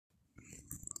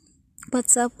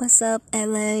What's up,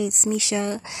 LA? It's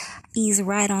Mesha. Ease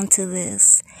right onto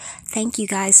this. Thank you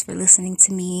guys for listening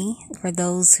to me. For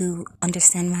those who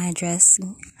understand my address,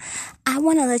 I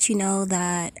want to let you know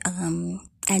that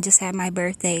I just had my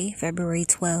birthday, February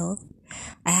 12th.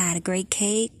 I had a great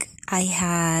cake. I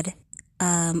had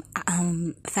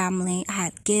family. I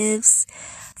had gifts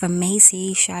from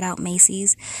Macy's. Shout out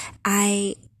Macy's.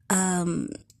 I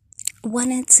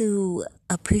wanted to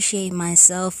appreciate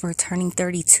myself for turning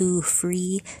 32,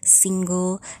 free,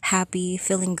 single, happy,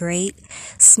 feeling great,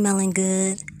 smelling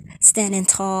good, standing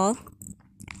tall,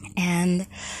 and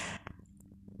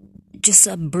just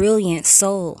a brilliant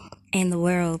soul in the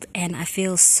world. And I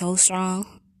feel so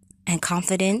strong and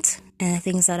confident in the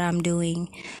things that I'm doing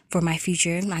for my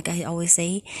future, like I always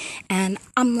say. And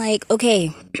I'm like,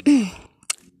 okay,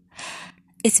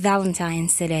 it's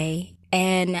Valentine's today.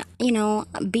 And,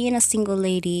 being a single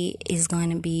lady is going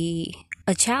to be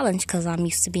a challenge because I'm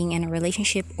used to being in a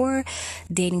relationship or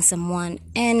dating someone.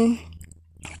 And,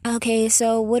 okay,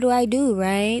 so what do,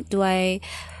 right? Do I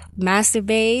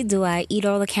masturbate? Do I eat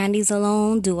all the candies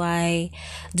alone? Do I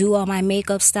do all my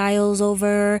makeup styles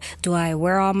over? Do I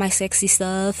wear all my sexy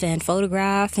stuff and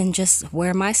photograph and just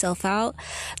wear myself out?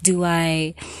 Do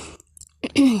I,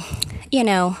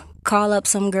 call up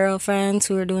some girlfriends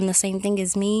who are doing the same thing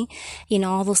as me?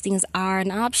 All those things are an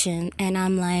option. And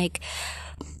I'm like,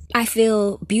 I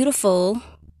feel beautiful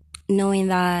knowing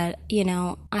that,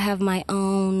 I have my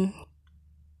own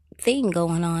thing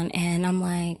going on. And I'm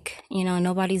like,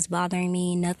 nobody's bothering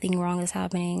me. Nothing wrong is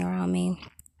happening around me.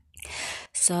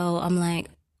 So I'm like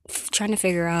trying to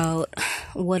figure out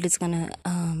what it's going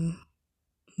to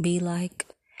be like.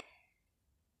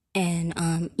 And,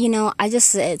 I just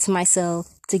said to myself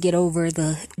to get over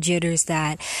the jitters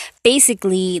that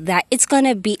it's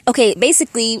gonna be, okay,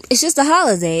 basically, it's just a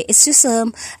holiday. It's just,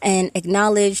 an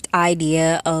acknowledged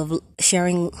idea of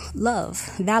sharing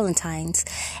love, Valentines.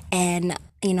 And,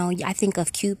 I think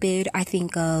of Cupid, I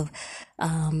think of,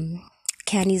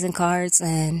 candies and cards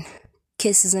and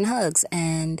kisses and hugs.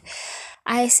 And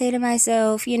I say to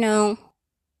myself,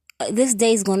 this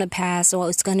day's gonna pass, so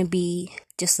it's gonna be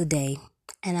just a day.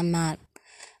 And I'm not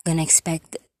gonna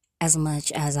expect as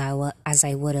much as I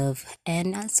would have,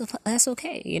 and that's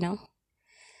okay.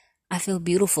 I feel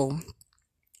beautiful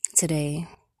today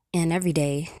and every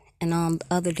day and on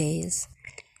other days,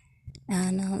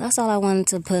 and that's all I wanted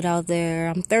to put out there.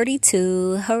 I'm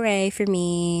 32. Hooray for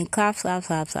me! Claps, claps,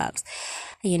 claps, claps.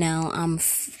 I'm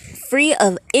free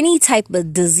of any type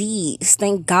of disease.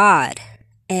 Thank God,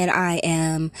 and I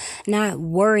am not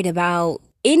worried about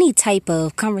any type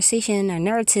of conversation or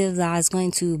narrative that is going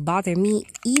to bother me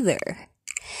either.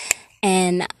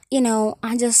 And,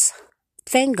 I just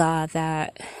thank God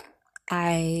that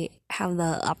I have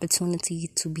the opportunity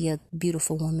to be a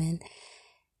beautiful woman.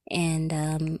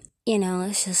 And,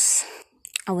 it's just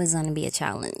always going to be a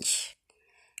challenge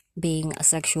being a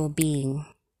sexual being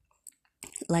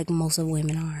like most of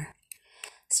women are.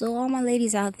 So all my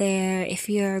ladies out there, if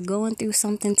you're going through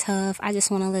something tough, I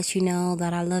just want to let you know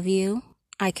that I love you.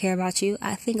 I care about you.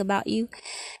 I think about you.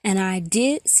 And I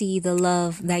did see the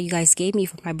love that you guys gave me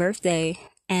for my birthday.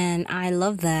 And I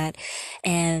love that.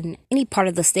 And any part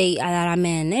of the state that I'm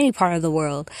in, any part of the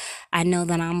world, I know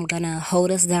that I'm going to hold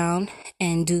us down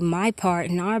and do my part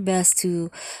and our best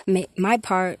to make my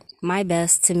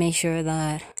best to make sure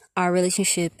that our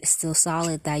relationship is still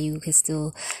solid, that you can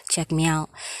still check me out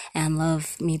and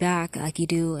love me back like you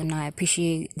do. And I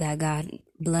appreciate that God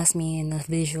bless me in the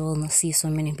visual and to see so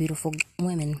many beautiful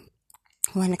women.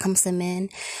 When it comes to men,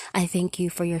 I thank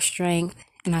you for your strength,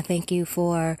 and I thank you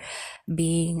for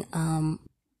being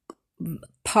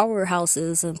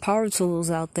powerhouses and power tools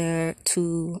out there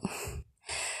to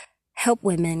help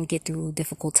women get through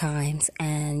difficult times.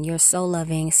 And you're so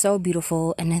loving, so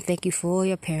beautiful, and I thank you for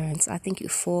your parents. I thank you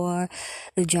for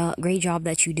the great job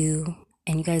that you do.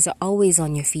 And you guys are always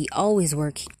on your feet, always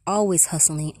working, always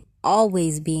hustling,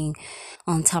 always being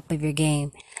on top of your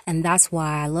game. And that's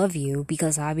why I love you,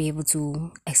 because I'll be able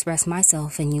to express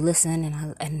myself and you listen,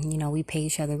 and we pay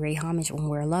each other great homage when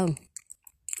we're alone.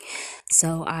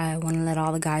 So I want to let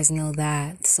all the guys know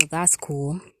that. So that's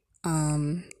cool.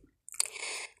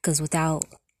 Because without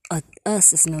us,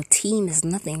 there's no team, there's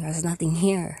nothing. There's nothing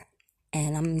here.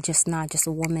 And I'm just not just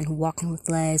a woman who walking with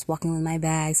legs, walking with my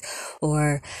bags,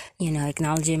 or,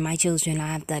 acknowledging my children.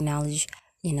 I have to acknowledge,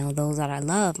 those that I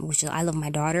love, which is, I love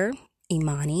my daughter,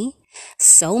 Imani,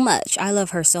 so much. I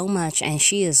love her so much. And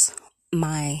she is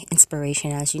my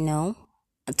inspiration, as you know,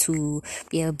 to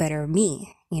be a better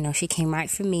me. She came right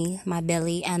from me, my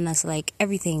belly, and that's like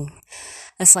everything.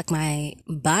 That's like my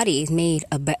body is made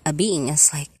a being.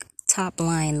 It's like top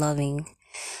line loving.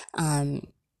 Um,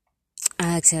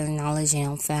 I like to acknowledge,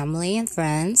 family and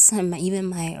friends, and even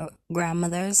my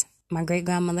grandmothers, my great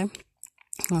grandmother,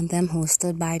 on them who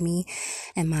stood by me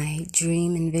and my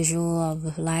dream and visual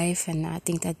of life. And I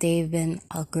think that they've been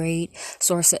a great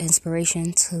source of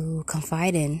inspiration to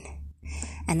confide in.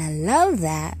 And I love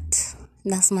that.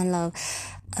 That's my love.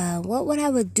 What would I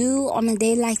would do on a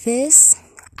day like this?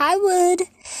 I would,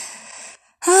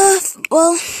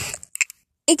 well,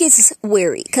 it gets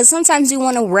weary because sometimes you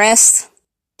want to rest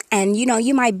and,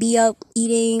 you might be up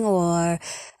eating or,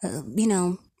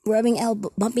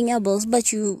 bumping elbows,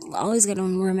 but you always got to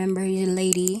remember your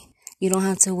lady. You don't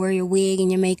have to wear your wig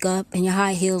and your makeup and your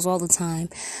high heels all the time.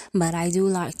 But I do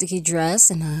like to get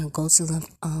dressed and go to the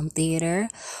theater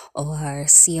or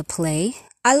see a play.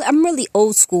 I'm really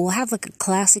old school. I have like a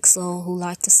classic soul who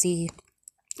like to see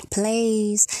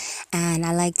plays, and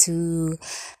I like to,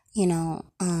 you know,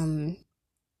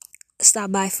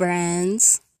 stop by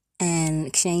friends and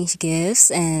exchange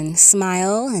gifts and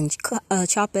smile and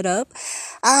chop it up.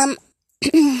 Um,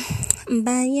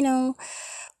 but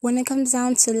when it comes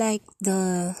down to like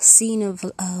the scene of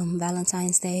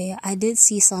Valentine's Day, I did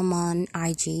see some on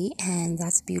IG, and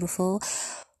that's beautiful.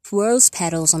 Rose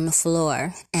petals on the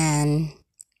floor and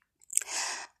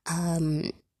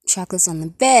chocolates on the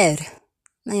bed,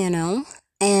 and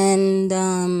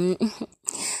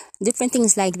different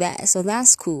things like that. So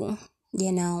that's cool.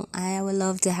 I would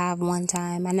love to have one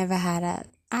time. I never had a.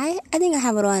 I think I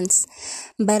have it once,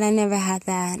 but I never had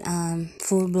that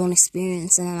full blown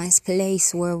experience in a nice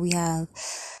place where we have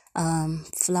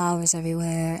flowers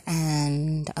everywhere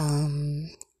and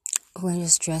we're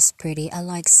just dressed pretty. I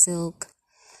like silk.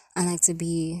 I like to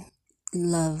be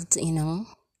loved,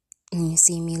 And you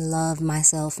see me love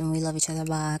myself and we love each other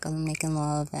back. I'm making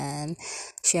love and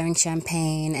sharing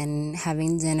champagne and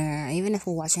having dinner. Even if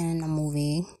we're watching a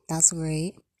movie, that's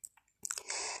great.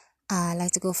 I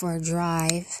like to go for a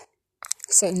drive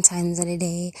certain times of the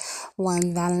day.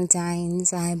 One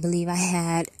Valentine's, I believe I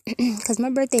had, because my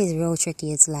birthday is real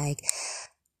tricky. It's like,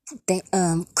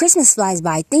 Christmas flies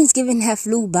by, Thanksgiving have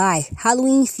flew by,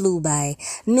 Halloween flew by,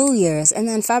 New Year's, and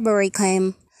then February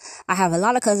came. I have a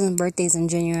lot of cousins' birthdays in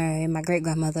January, my great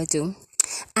grandmother too,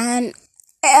 and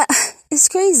it's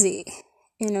crazy,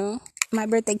 My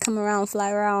birthday come around,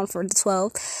 fly around for the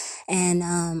 12th, and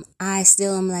I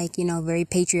still am like, very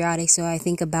patriotic. So I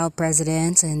think about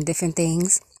presidents and different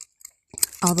things,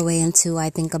 all the way into I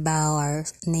think about our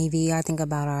Navy, I think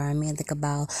about our Army, I think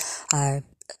about our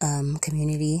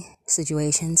community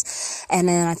situations, and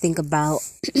then I think about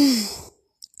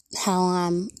how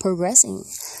I'm progressing.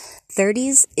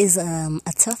 30s is a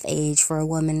tough age for a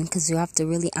woman because you have to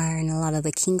really iron a lot of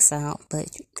the kinks out. But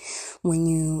when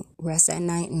you rest at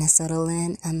night and settle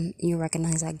in, and you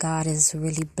recognize that God has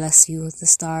really blessed you with the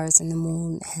stars and the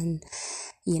moon, and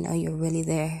you're really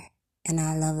there, and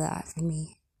I love that for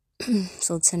me.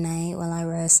 So tonight, while I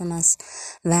rest, and that's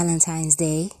Valentine's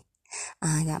Day,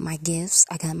 I got my gifts.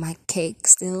 I got my cake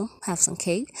still. Have some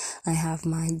cake. I have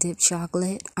my dipped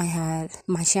chocolate. I had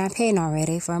my champagne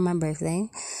already for my birthday.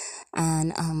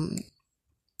 And I'm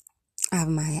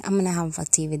gonna have a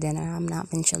TV dinner. I'm not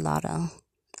enchilada.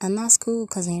 And that's cool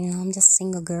because I'm just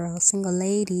single girl. Single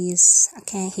ladies, I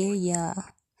can't hear ya.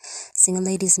 Single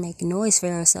ladies make noise for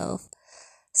yourself.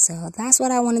 So that's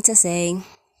what I wanted to say.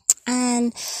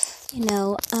 And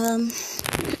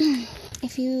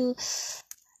if you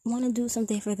want to do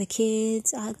something for the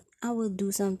kids, I would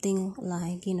do something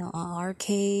like an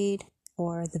arcade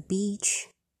or the beach.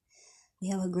 We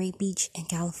have a great beach in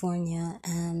California,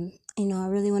 and I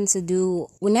really wanted to do.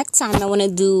 Well, next time I want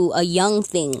to do a young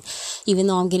thing, even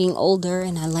though I'm getting older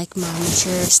and I like my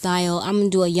mature style. I'm gonna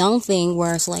do a young thing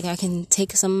where it's like I can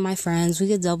take some of my friends. We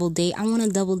could double date. I want to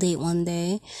double date one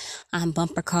day.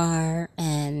 Bumper car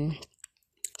and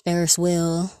Ferris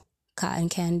wheel, cotton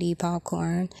candy,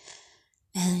 popcorn,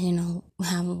 and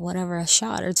have whatever, a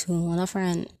shot or two with a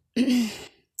friend.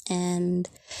 And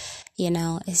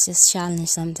it's just challenge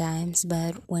sometimes,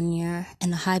 but when you're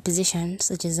in a high position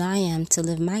such as I am to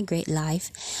live my great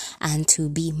life and to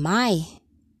be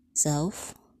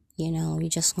myself, you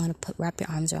just want to wrap your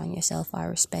arms around yourself. I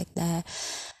respect that.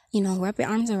 Wrap your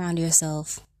arms around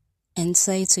yourself and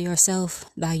say to yourself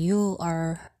that you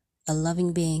are a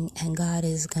loving being and God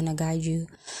is gonna guide you,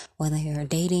 whether you're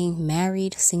dating,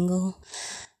 married, single.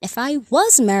 If I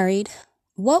was married,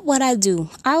 what would I do?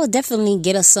 I would definitely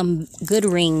get us some good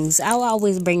rings. I will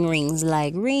always bring rings,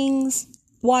 like rings,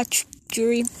 watch,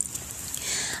 jewelry.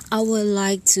 I would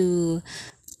like to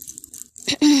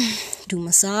do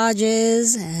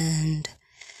massages and,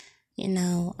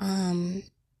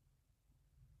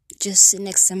 just sit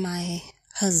next to my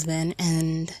husband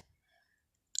and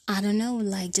I don't know,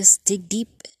 like just dig deep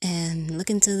and look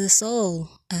into the soul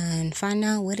and find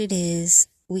out what it is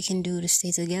we can do to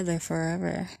stay together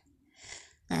forever.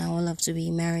 I would love to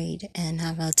be married and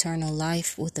have eternal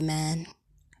life with a man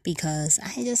because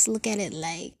I just look at it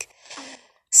like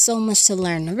so much to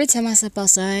learn. Every time I step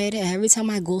outside, every time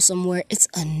I go somewhere, it's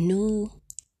a new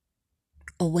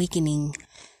awakening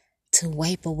to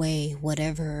wipe away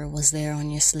whatever was there on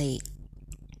your slate.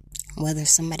 Whether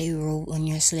somebody wrote on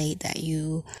your slate that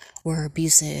you were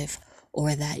abusive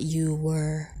or that you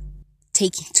were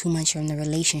taking too much from the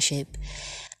relationship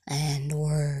and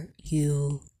or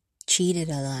you cheated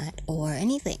a lot or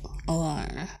anything, or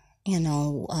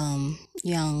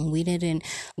young, we didn't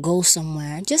go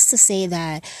somewhere, just to say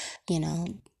that,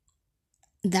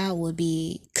 that would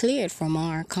be cleared from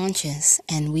our conscience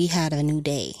and we had a new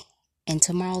day. And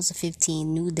tomorrow's the 15th,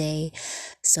 new day.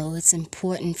 So it's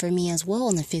important for me as well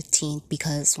on the 15th,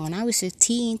 because when I was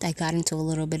 15th, I got into a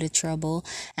little bit of trouble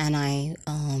and I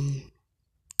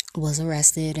was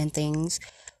arrested and things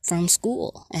from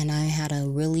school. And I had a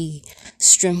really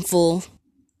stressful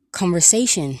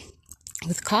conversation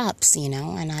with cops, and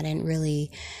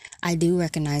I do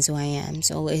recognize who I am.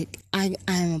 So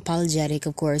I'm apologetic,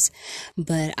 of course,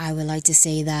 but I would like to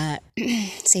say that,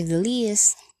 say the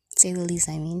least,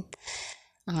 I mean,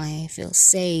 I feel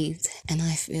saved and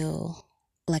I feel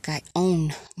like I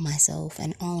own myself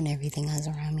and own everything that's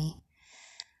around me.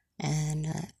 And,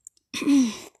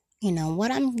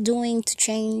 what I'm doing to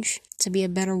change, to be a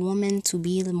better woman, to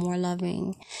be the more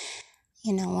loving,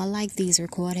 I like these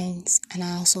recordings, and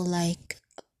I also like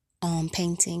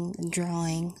painting,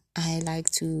 drawing. I like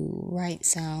to write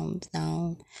sound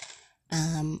down.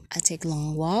 I take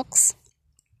long walks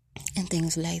and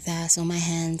things like that, so my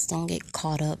hands don't get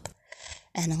caught up.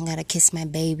 And I gotta kiss my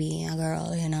baby, a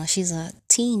girl, she's a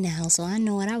teen now, so I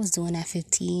know what I was doing at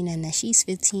 15, and that she's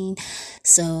 15,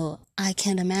 so I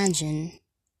can't imagine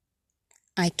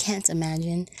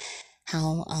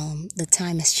how the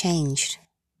time has changed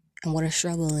and what a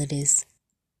struggle it is.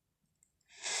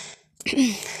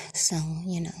 So,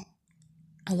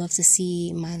 I love to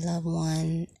see my loved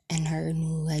one and her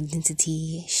new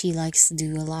identity. She likes to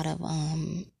do a lot of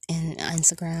in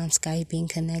Instagram, Skyping,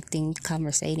 connecting,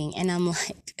 conversating, and I'm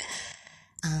like,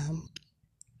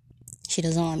 she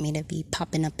doesn't want me to be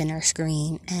popping up in her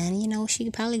screen. And she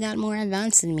probably got more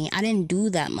advanced than me. I didn't do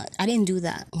that much. I didn't do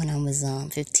that when I was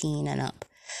 15 and up,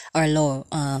 or lower,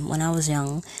 when I was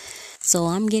young. So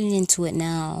I'm getting into it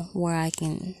now where I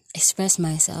can express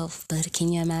myself. But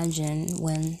can you imagine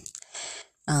when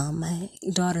my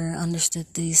daughter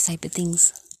understood these type of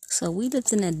things? So we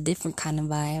lived in a different kind of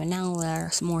vibe. Now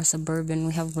we're more suburban.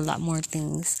 We have a lot more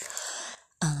things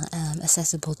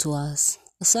accessible to us.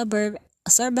 A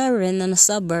suburban and the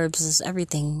suburbs is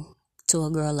everything to a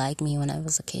girl like me when I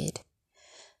was a kid.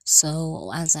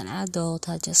 So as an adult,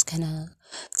 I just kind of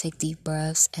take deep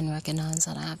breaths and recognize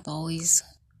that I have to always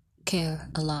care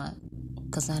a lot,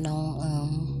 because I don't,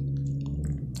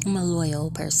 I'm a loyal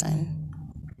person.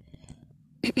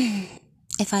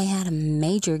 If I had a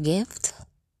major gift,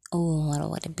 what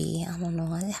would it be? I don't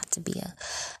know. It'd have to be a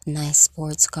nice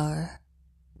sports car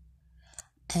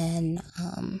and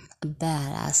a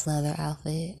badass leather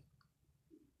outfit.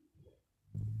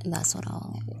 That's what I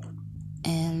want.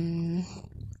 And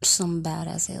some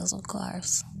badass sales of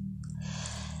cars.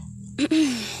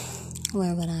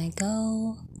 Where would I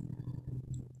go?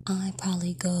 I'd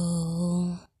probably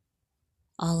go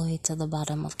all the way to the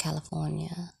bottom of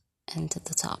California and to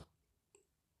the top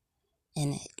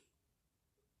in it.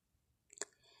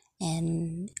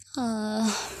 And,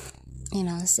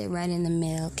 sit right in the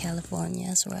middle of California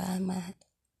is where I'm at.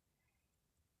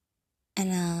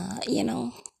 And,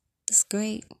 it's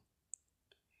great.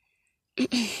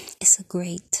 It's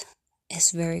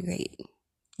very great.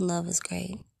 Love is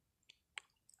great.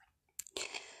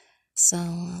 So,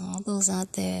 all those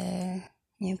out there,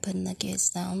 you're putting the kids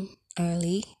down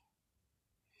early,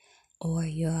 or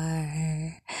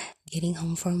you're getting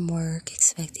home from work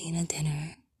expecting a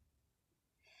dinner,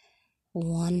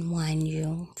 unwind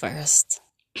you first.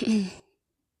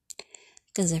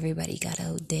 Because everybody got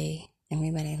a day,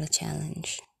 everybody got a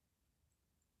challenge.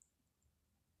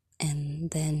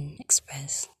 And then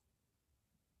express.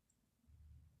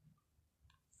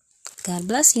 God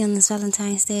bless you on this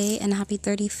Valentine's Day, and happy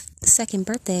 32nd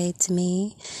birthday to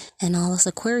me and all us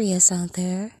Aquarius out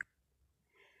there.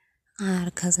 I had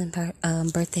a cousin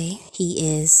birthday.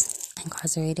 He is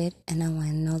incarcerated, and I want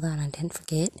to know that I didn't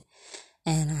forget.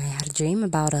 And I had a dream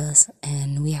about us,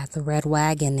 and we had the red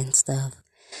wagon and stuff.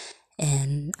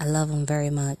 And I love him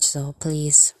very much, so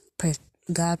please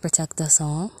God protect us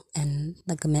all, and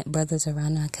the brothers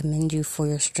around, I commend you for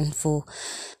your strengthful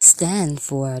stand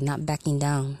for not backing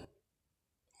down.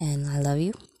 And I love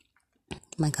you,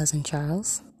 my cousin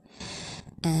Charles.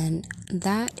 And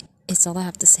that is all I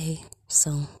have to say.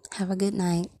 So have a good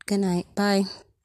night. Good night. Bye.